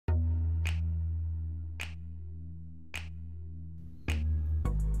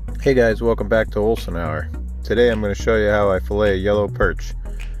Hey guys, welcome back to Olson Hour. Today I'm going to show you how I fillet a yellow perch.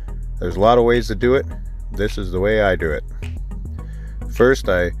 There's a lot of ways to do it. This is the way I do it. First,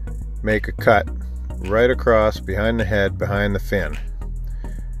 I make a cut right across behind the head, behind the fin.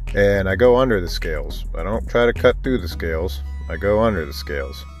 And I go under the scales. I don't try to cut through the scales. I go under the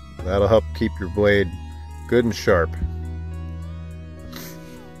scales. That'll help keep your blade good and sharp.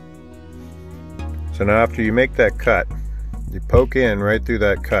 So now after you make that cut, you poke in right through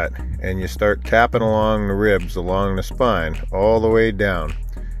that cut and you start tapping along the ribs along the spine all the way down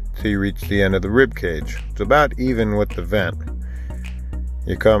till you reach the end of the rib cage. It's about even with the vent.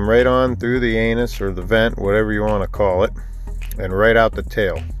 You come right on through the anus or the vent, whatever you want to call it, and right out the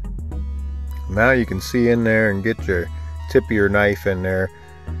tail. Now you can see in there and get your tip of your knife in there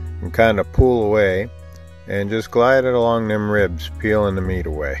and kind of pull away and just glide it along them ribs, peeling the meat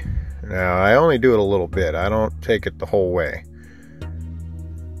away. Now I only do it a little bit. I don't take it the whole way.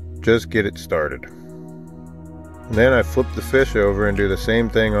 Just get it started. And then I flip the fish over and do the same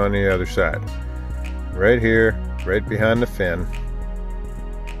thing on the other side. Right here, right behind the fin,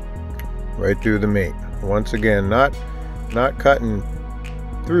 right through the meat. Once again, not cutting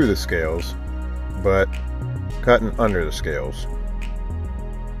through the scales, but cutting under the scales.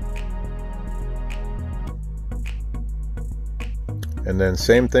 And then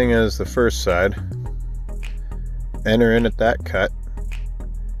same thing as the first side. Enter in at that cut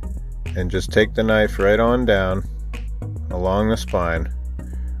and just take the knife right on down along the spine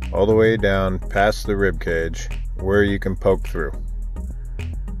all the way down past the rib cage where you can poke through.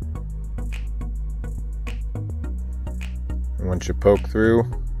 And once you poke through,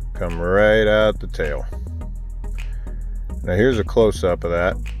 come right out the tail. Now here's a close-up of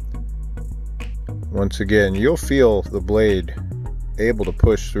that. Once again, you'll feel the blade able to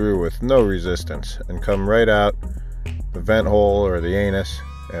push through with no resistance and come right out the vent hole or the anus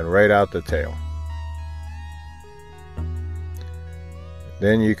and right out the tail.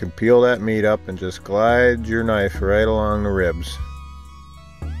 Then you can peel that meat up and just glide your knife right along the ribs,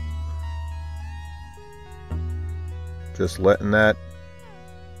 just letting that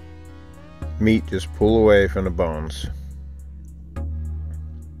meat just pull away from the bones.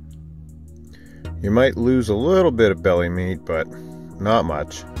 You might lose a little bit of belly meat, but not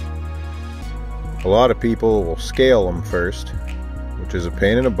much. A lot of people will scale them first, which is a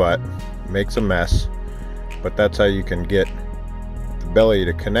pain in the butt, makes a mess, but that's how you can get the belly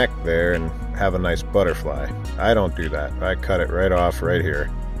to connect there and have a nice butterfly. I don't do that. I cut it right off right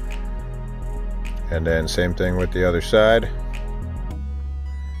here. And then same thing with the other side.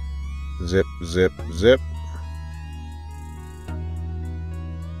 Zip, zip, zip.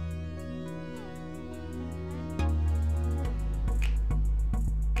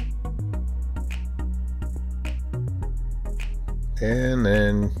 And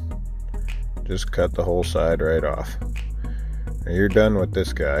then just cut the whole side right off. Now you're done with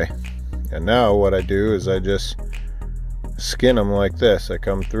this guy. And now what I do is I just skin them like this. I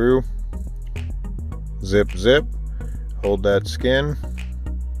come through, zip, zip, hold that skin,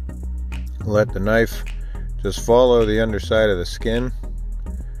 let the knife just follow the underside of the skin,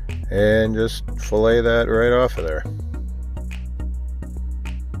 and just fillet that right off of there.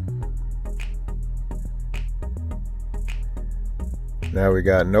 Now we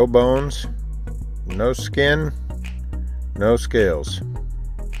got no bones, no skin, no scales.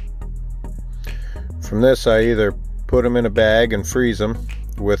 From this, I either put them in a bag and freeze them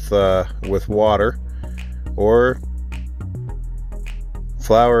with water, or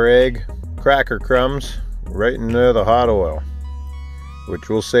flour, egg, cracker crumbs right into the hot oil, which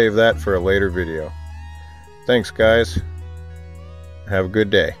we'll save that for a later video. Thanks guys. Have a good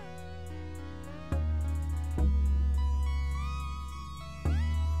day.